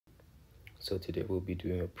So today we'll be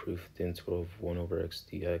doing a proof the integral of 1 over x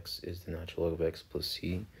dx is the natural log of x plus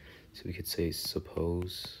c. So we could say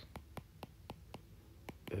suppose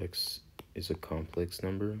x is a complex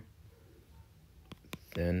number,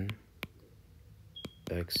 then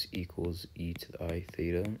x equals e to the I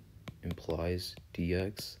theta implies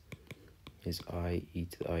dx is I e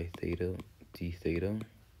to the I theta d theta.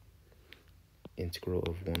 Integral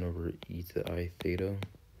of 1 over e to the I theta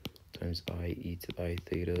times I e to the I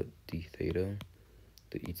theta d theta.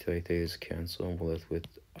 The e to the I theta is cancelled and we're left with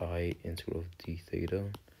I integral of d theta,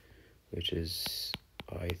 which is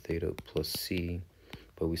I theta plus c.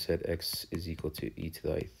 But we said x is equal to e to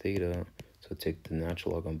the I theta, so take the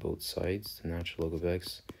natural log on both sides. The natural log of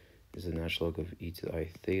x is the natural log of e to the I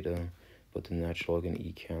theta, but the natural log and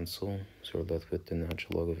e cancel, so we're left with the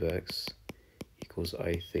natural log of x equals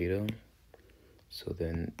I theta. So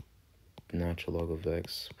then natural log of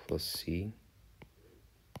x plus c,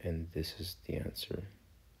 and this is the answer.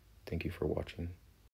 Thank you for watching.